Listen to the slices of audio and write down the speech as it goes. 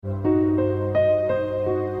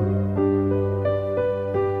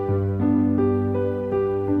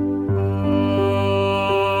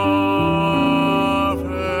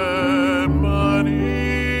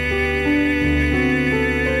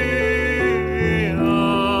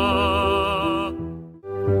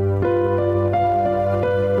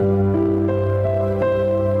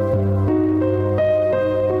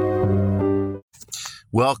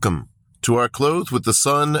Welcome to our Clothed with the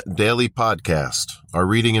Sun daily podcast, our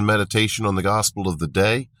reading and meditation on the gospel of the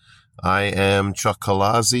day. I am Chuck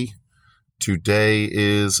Colazzi. Today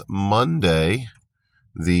is Monday,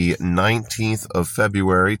 the 19th of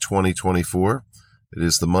February, 2024. It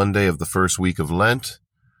is the Monday of the first week of Lent,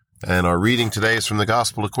 and our reading today is from the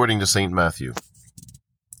gospel according to St. Matthew.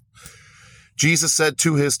 Jesus said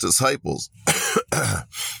to his disciples,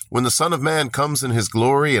 "When the Son of Man comes in his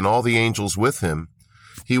glory and all the angels with him,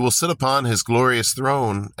 he will sit upon his glorious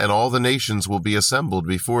throne, and all the nations will be assembled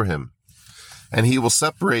before him. And he will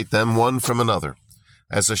separate them one from another,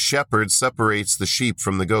 as a shepherd separates the sheep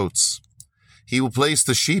from the goats. He will place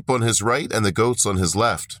the sheep on his right and the goats on his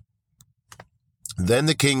left. Then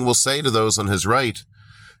the king will say to those on his right,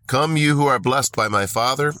 'Come, you who are blessed by my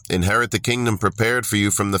Father, inherit the kingdom prepared for you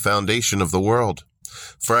from the foundation of the world.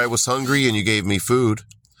 For I was hungry, and you gave me food.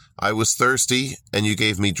 I was thirsty, and you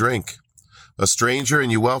gave me drink. A stranger,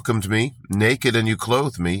 and you welcomed me. Naked, and you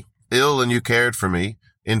clothed me. Ill, and you cared for me.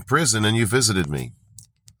 In prison, and you visited me.'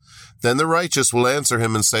 Then the righteous will answer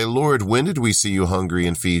him and say, 'Lord, when did we see you hungry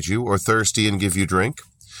and feed you, or thirsty and give you drink?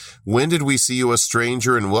 When did we see you a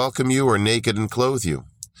stranger and welcome you, or naked and clothe you?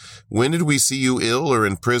 When did we see you ill or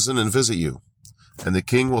in prison and visit you?' And the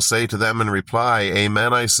king will say to them in reply,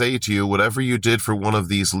 'Amen, I say to you, whatever you did for one of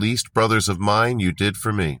these least brothers of mine, you did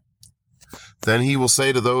for me.' Then he will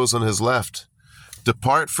say to those on his left,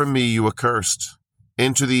 'Depart from me, you accursed,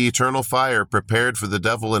 into the eternal fire prepared for the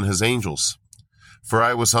devil and his angels. For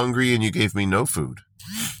I was hungry, and you gave me no food.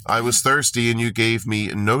 I was thirsty, and you gave me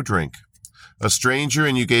no drink. A stranger,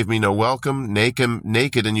 and you gave me no welcome.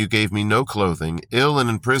 Naked, and you gave me no clothing. Ill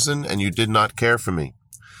and in prison, and you did not care for me.'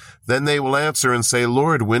 Then they will answer and say,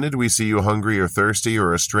 'Lord, when did we see you hungry or thirsty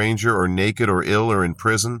or a stranger or naked or ill or in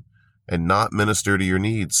prison, and not minister to your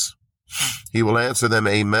needs?' He will answer them,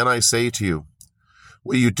 'Amen, I say to you,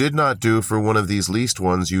 what you did not do for one of these least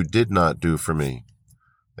ones, you did not do for me.'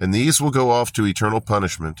 And these will go off to eternal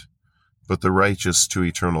punishment, but the righteous to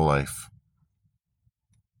eternal life."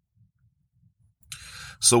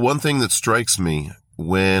 So one thing that strikes me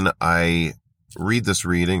when I read this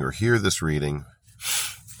reading or hear this reading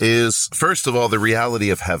is, first of all, the reality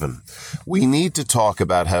of heaven. We need to talk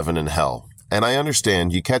about heaven and hell. And I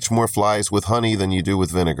understand you catch more flies with honey than you do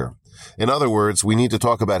with vinegar. In other words, we need to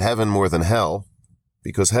talk about heaven more than hell,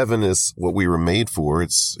 because heaven is what we were made for.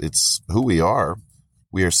 It's who we are.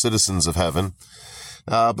 We are citizens of heaven.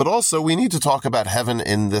 But also, we need to talk about heaven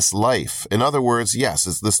in this life. In other words, yes,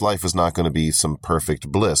 this life is not going to be some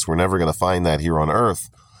perfect bliss. We're never going to find that here on earth.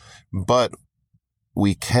 But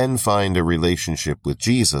we can find a relationship with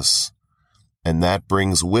Jesus, and that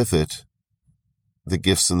brings with it the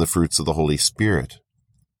gifts and the fruits of the Holy Spirit.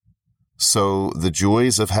 So the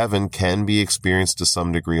joys of heaven can be experienced to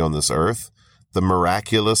some degree on this earth. The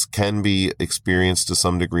miraculous can be experienced to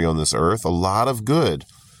some degree on this earth. A lot of good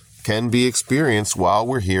can be experienced while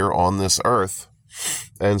we're here on this earth.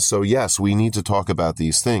 And so, yes, we need to talk about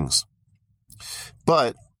these things.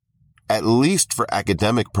 But at least for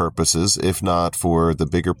academic purposes, if not for the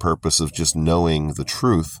bigger purpose of just knowing the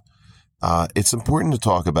truth, it's important to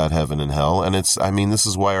talk about heaven and hell. And this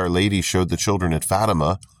is why Our Lady showed the children at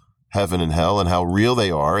Fatima heaven and hell and how real they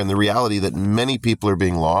are, and the reality that many people are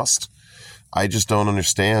being lost. I just don't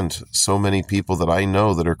understand so many people that I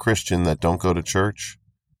know that are Christian that don't go to church,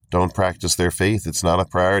 don't practice their faith. It's not a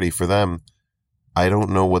priority for them. I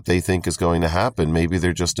don't know what they think is going to happen. Maybe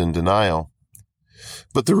they're just in denial.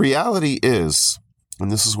 But the reality is, and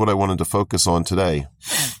this is what I wanted to focus on today,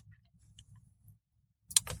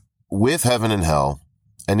 with heaven and hell,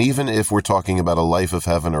 and even if we're talking about a life of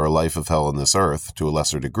heaven or a life of hell on this earth to a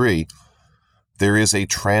lesser degree, there is a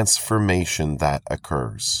transformation that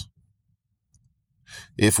occurs.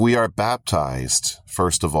 If we are baptized,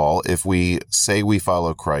 first of all, if we say we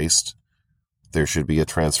follow Christ, there should be a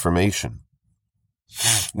transformation.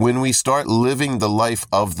 When we start living the life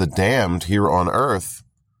of the damned here on earth,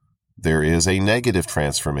 there is a negative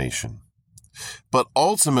transformation. But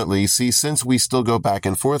ultimately, since we still go back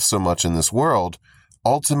and forth so much in this world,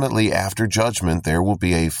 ultimately after judgment, there will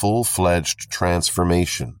be a full-fledged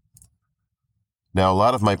transformation. Now, a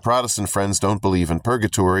lot of my Protestant friends don't believe in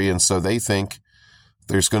purgatory, and so they think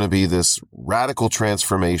there's going to be this radical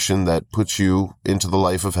transformation that puts you into the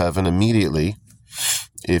life of heaven immediately.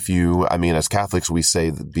 As Catholics, we say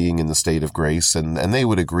that being in the state of grace, and they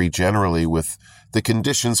would agree generally with the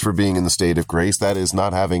conditions for being in the state of grace. That is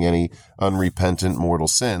not having any unrepentant mortal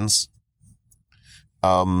sins.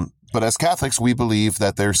 But as Catholics, we believe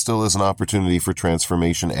that there still is an opportunity for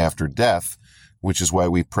transformation after death, which is why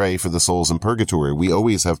we pray for the souls in purgatory. We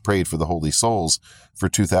always have prayed for the holy souls for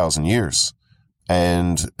 2,000 years.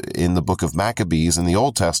 And in the book of Maccabees, in the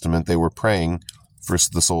Old Testament, they were praying for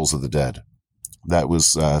the souls of the dead. That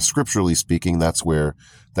was, scripturally speaking, that's where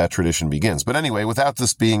that tradition begins. But anyway, without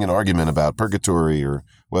this being an argument about purgatory or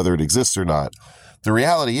whether it exists or not, the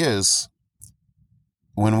reality is,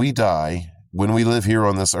 when we die, when we live here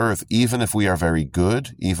on this earth, even if we are very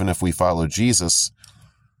good, even if we follow Jesus,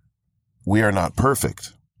 we are not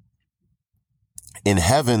perfect. In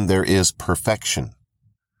heaven, there is perfection.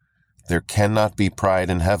 There cannot be pride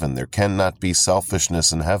in heaven. There cannot be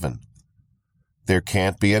selfishness in heaven. There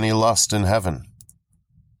can't be any lust in heaven.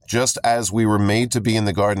 Just as we were made to be in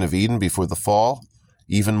the Garden of Eden before the fall,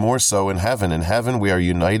 even more so in heaven. In heaven, we are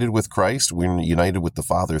united with Christ. We're united with the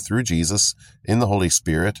Father through Jesus in the Holy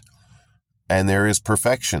Spirit. And there is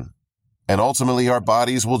perfection. And ultimately, our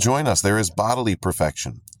bodies will join us. There is bodily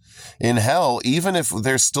perfection. In hell, even if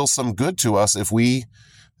there's still some good to us, if we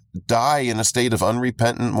die in a state of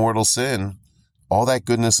unrepentant mortal sin, all that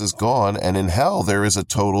goodness is gone. And in hell, there is a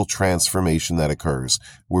total transformation that occurs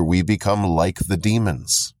where we become like the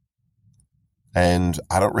demons. And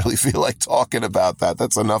I don't really feel like talking about that.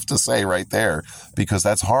 That's enough to say right there, because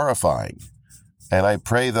that's horrifying. And I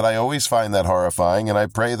pray that I always find that horrifying, and I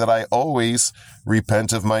pray that I always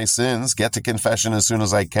repent of my sins, get to confession as soon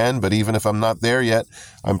as I can. But even if I'm not there yet,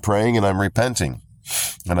 I'm praying and I'm repenting.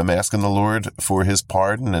 And I'm asking the Lord for his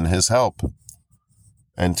pardon and his help,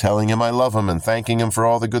 and telling him I love him and thanking him for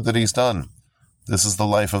all the good that he's done. This is the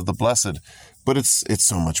life of the blessed. But it's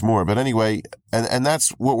so much more. But anyway, and that's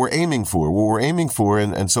what we're aiming for.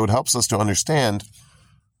 And so it helps us to understand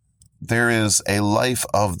there is a life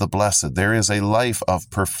of the blessed. There is a life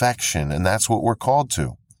of perfection, and that's what we're called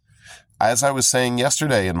to. As I was saying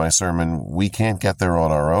yesterday in my sermon, we can't get there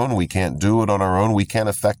on our own. We can't do it on our own. We can't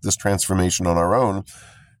affect this transformation on our own.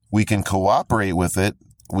 We can cooperate with it.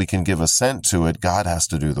 We can give assent to it. God has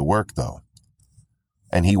to do the work, though.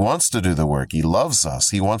 And he wants to do the work. He loves us.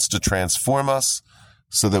 He wants to transform us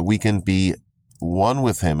so that we can be one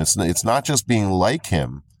with him. It's not just being like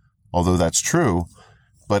him, although that's true,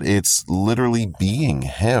 but it's literally being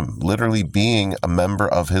him, literally being a member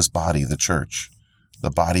of his body, the church,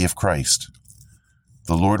 the body of Christ.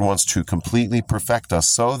 The Lord wants to completely perfect us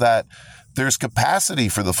so that there's capacity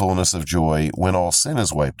for the fullness of joy when all sin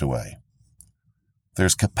is wiped away.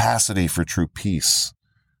 There's capacity for true peace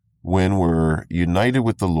when we're united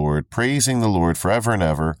with the Lord, praising the Lord forever and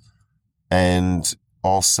ever, and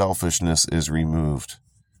all selfishness is removed,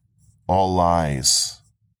 all lies,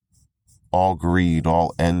 all greed,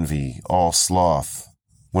 all envy, all sloth,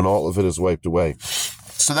 when all of it is wiped away.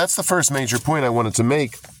 So that's the first major point I wanted to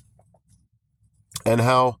make, and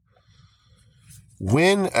how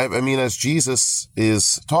as Jesus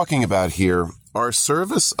is talking about here, our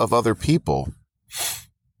service of other people,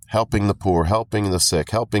 helping the poor, helping the sick,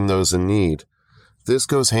 helping those in need, this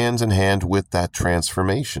goes hand in hand with that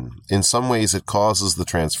transformation. In some ways, it causes the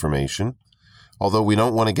transformation. Although we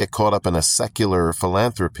don't want to get caught up in a secular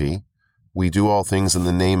philanthropy, we do all things in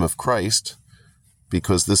the name of Christ,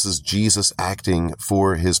 because this is Jesus acting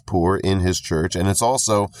for his poor in his church. And it's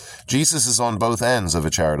also, Jesus is on both ends of a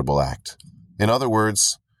charitable act. In other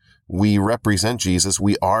words, we represent Jesus.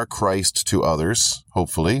 We are Christ to others,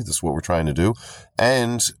 hopefully. This is what we're trying to do.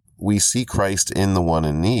 And we see Christ in the one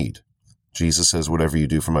in need. Jesus says, whatever you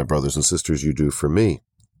do for my brothers and sisters, you do for me,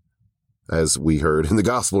 as we heard in the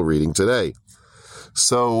gospel reading today.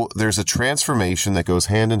 So there's a transformation that goes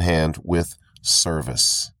hand in hand with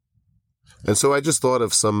service. And so I just thought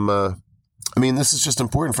of some, this is just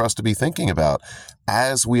important for us to be thinking about.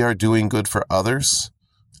 As we are doing good for others,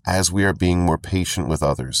 as we are being more patient with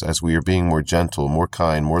others, as we are being more gentle, more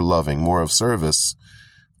kind, more loving, more of service,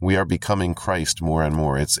 we are becoming Christ more and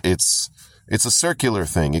more. It's a circular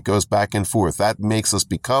thing. It goes back and forth. That makes us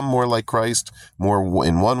become more like Christ, more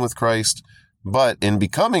in one with Christ. But in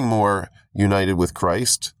becoming more united with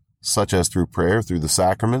Christ, such as through prayer, through the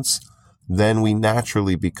sacraments, then we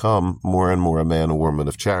naturally become more and more a man or woman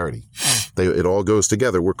of charity. It all goes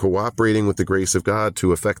together. We're cooperating with the grace of God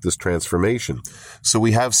to effect this transformation. So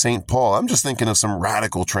we have St. Paul. I'm just thinking of some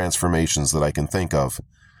radical transformations that I can think of,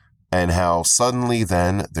 and how suddenly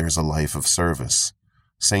then there's a life of service.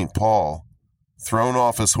 St. Paul, thrown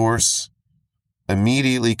off his horse,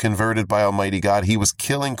 immediately converted by Almighty God. He was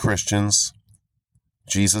killing Christians.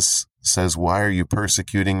 Jesus says, "Why are you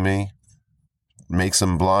persecuting me?" Makes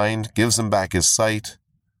him blind, gives him back his sight.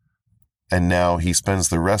 And now he spends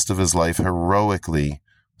the rest of his life heroically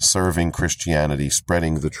serving Christianity,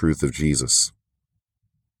 spreading the truth of Jesus.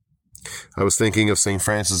 I was thinking of St.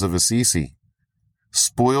 Francis of Assisi,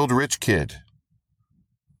 spoiled rich kid,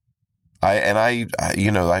 I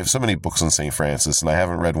have so many books on St. Francis, and I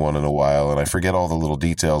haven't read one in a while, and I forget all the little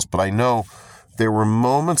details, but I know there were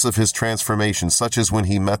moments of his transformation, such as when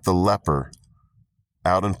he met the leper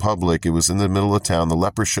out in public. It was in the middle of town. The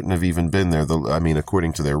leper shouldn't have even been there.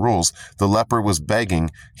 According to their rules, the leper was begging.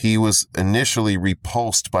 He was initially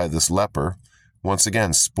repulsed by this leper. Once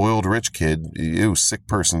again, spoiled rich kid, ew, sick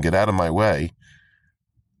person, get out of my way.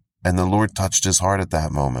 And the Lord touched his heart at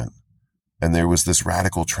that moment. And there was this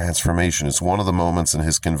radical transformation. It's one of the moments in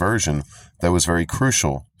his conversion that was very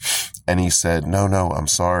crucial. And he said, no, I'm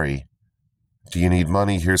sorry. Do you need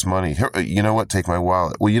money? Here's money. Here, you know what? Take my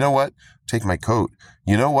wallet. Well, you know what? Take my coat.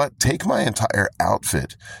 You know what? Take my entire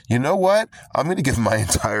outfit. You know what? I'm going to give my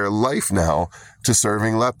entire life now to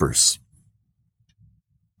serving lepers.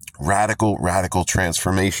 Radical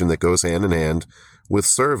transformation that goes hand in hand with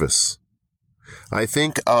service. I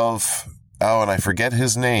think of, and I forget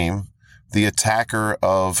his name, the attacker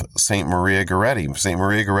of St. Maria Goretti. St.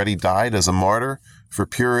 Maria Goretti died as a martyr for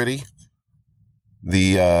purity.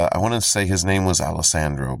 I want to say his name was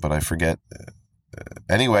Alessandro, but I forget.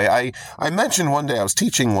 Anyway, I mentioned one day, I was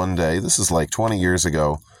teaching one day, this is like 20 years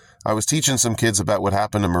ago, I was teaching some kids about what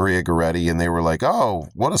happened to Maria Goretti, and they were like, oh,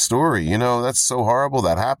 what a story. That's so horrible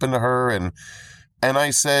that happened to her. And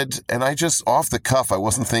I said, and I just off the cuff, I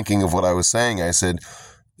wasn't thinking of what I was saying. I said,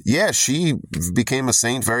 yeah, she became a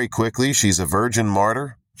saint very quickly. She's a virgin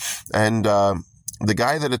martyr. And the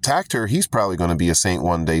guy that attacked her, he's probably going to be a saint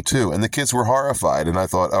one day too. And the kids were horrified. And I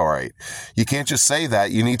thought, all right, you can't just say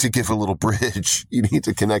that. You need to give a little bridge. You need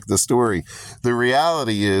to connect the story. The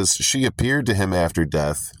reality is she appeared to him after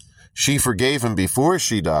death. She forgave him before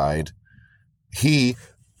she died. He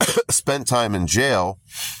spent time in jail.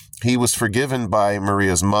 He was forgiven by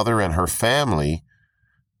Maria's mother and her family.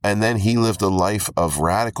 And then he lived a life of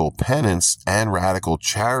radical penance and radical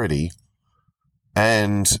charity.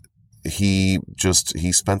 And he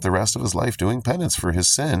spent the rest of his life doing penance for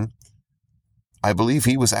his sin. I believe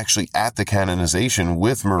he was actually at the canonization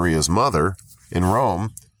with Maria's mother in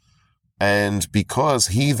Rome. And because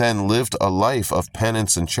he then lived a life of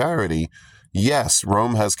penance and charity, yes,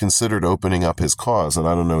 Rome has considered opening up his cause. And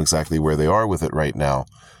I don't know exactly where they are with it right now.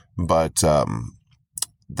 But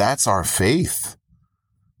that's our faith.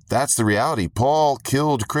 That's the reality. Paul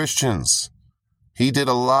killed Christians. He did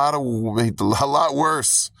a lot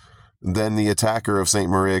worse than the attacker of St.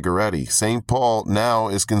 Maria Goretti. St. Paul now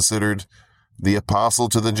is considered the apostle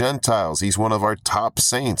to the Gentiles. He's one of our top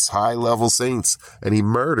saints, high-level saints, and he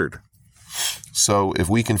murdered. So if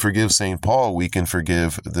we can forgive St. Paul, we can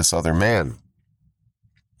forgive this other man.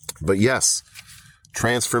 But yes,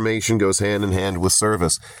 transformation goes hand in hand with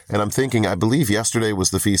service. And I'm thinking, I believe yesterday was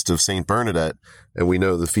the feast of St. Bernadette, and we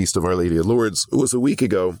know the feast of Our Lady of Lourdes was a week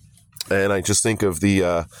ago. And I just think of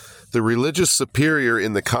the religious superior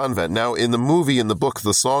in the convent. Now, in the movie, in the book,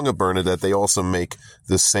 The Song of Bernadette, they also make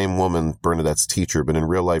this same woman Bernadette's teacher, but in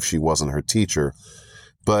real life, she wasn't her teacher.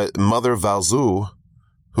 But Mother Valzou,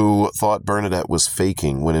 who thought Bernadette was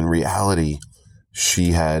faking, when in reality,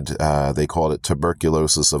 she had, they called it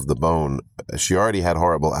tuberculosis of the bone. She already had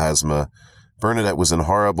horrible asthma. Bernadette was in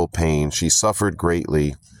horrible pain. She suffered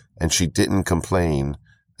greatly, and she didn't complain.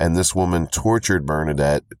 And this woman tortured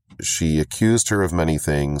Bernadette. She accused her of many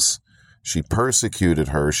things. She persecuted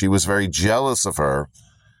her. She was very jealous of her.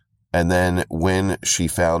 And then when she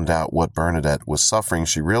found out what Bernadette was suffering,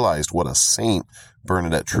 she realized what a saint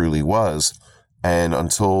Bernadette truly was. And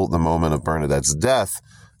until the moment of Bernadette's death,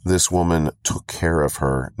 this woman took care of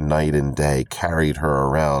her night and day, carried her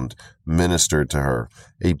around, ministered to her.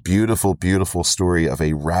 A beautiful, beautiful story of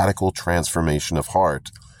a radical transformation of heart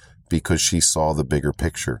because she saw the bigger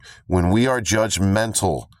picture. When we are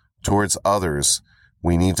judgmental towards others,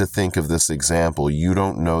 we need to think of this example. You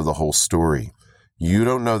don't know the whole story. You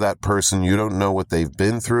don't know that person. You don't know what they've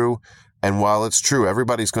been through. And while it's true,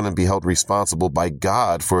 everybody's going to be held responsible by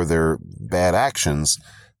God for their bad actions,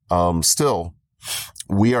 still,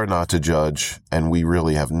 we are not to judge, and we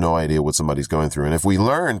really have no idea what somebody's going through. And if we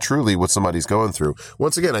learn truly what somebody's going through,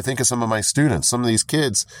 once again, I think of some of my students, some of these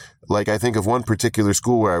kids, like I think of one particular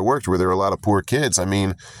school where I worked where there were a lot of poor kids. I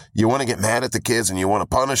mean, you want to get mad at the kids and you want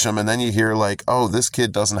to punish them. And then you hear like, oh, this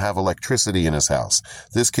kid doesn't have electricity in his house.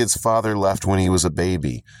 This kid's father left when he was a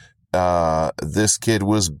baby. This kid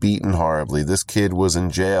was beaten horribly. This kid was in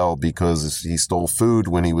jail because he stole food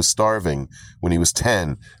when he was starving, when he was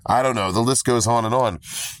 10. I don't know. The list goes on.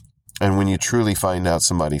 And when you truly find out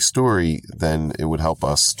somebody's story, then it would help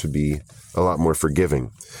us to be a lot more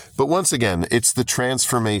forgiving. But once again, it's the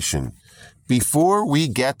transformation. Before we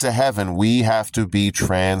get to heaven, we have to be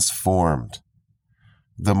transformed.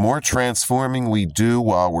 The more transforming we do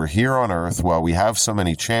while we're here on earth, while we have so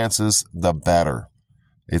many chances, the better.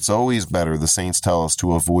 It's always better, the saints tell us,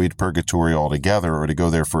 to avoid purgatory altogether or to go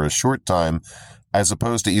there for a short time, as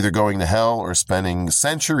opposed to either going to hell or spending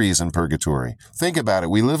centuries in purgatory. Think about it.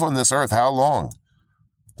 We live on this earth how long?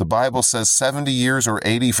 The Bible says 70 years or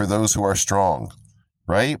 80 for those who are strong,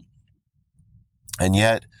 right? And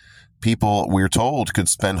yet, people, we're told, could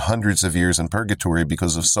spend hundreds of years in purgatory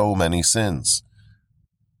because of so many sins.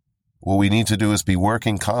 What we need to do is be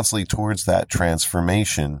working constantly towards that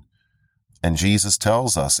transformation. And Jesus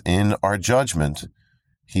tells us in our judgment,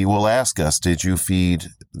 he will ask us, did you feed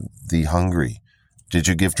the hungry? Did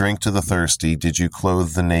you give drink to the thirsty? Did you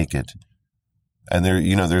clothe the naked? And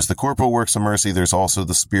there's the corporal works of mercy. There's also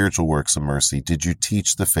the spiritual works of mercy. Did you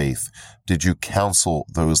teach the faith? Did you counsel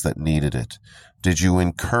those that needed it? Did you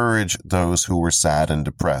encourage those who were sad and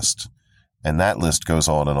depressed? And that list goes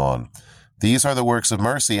on and on. These are the works of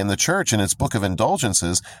mercy, and the church in its book of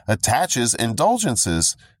indulgences attaches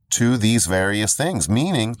indulgences to these various things,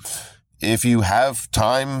 meaning if you have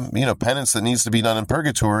time, penance that needs to be done in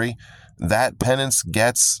purgatory, that penance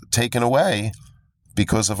gets taken away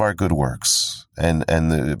because of our good works and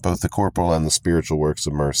both the corporal and the spiritual works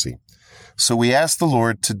of mercy. So we ask the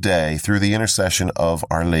Lord today, through the intercession of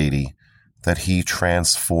Our Lady, that he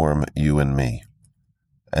transform you and me,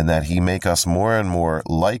 and that he make us more and more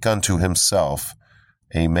like unto himself,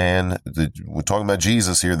 a man, we're talking about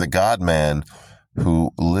Jesus here, the God-man,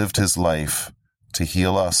 who lived his life to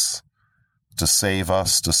heal us, to save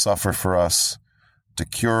us, to suffer for us, to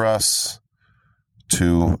cure us,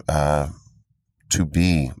 to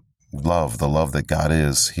be love, the love that God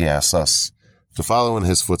is. He asks us to follow in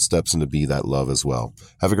his footsteps and to be that love as well.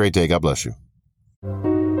 Have a great day. God bless you.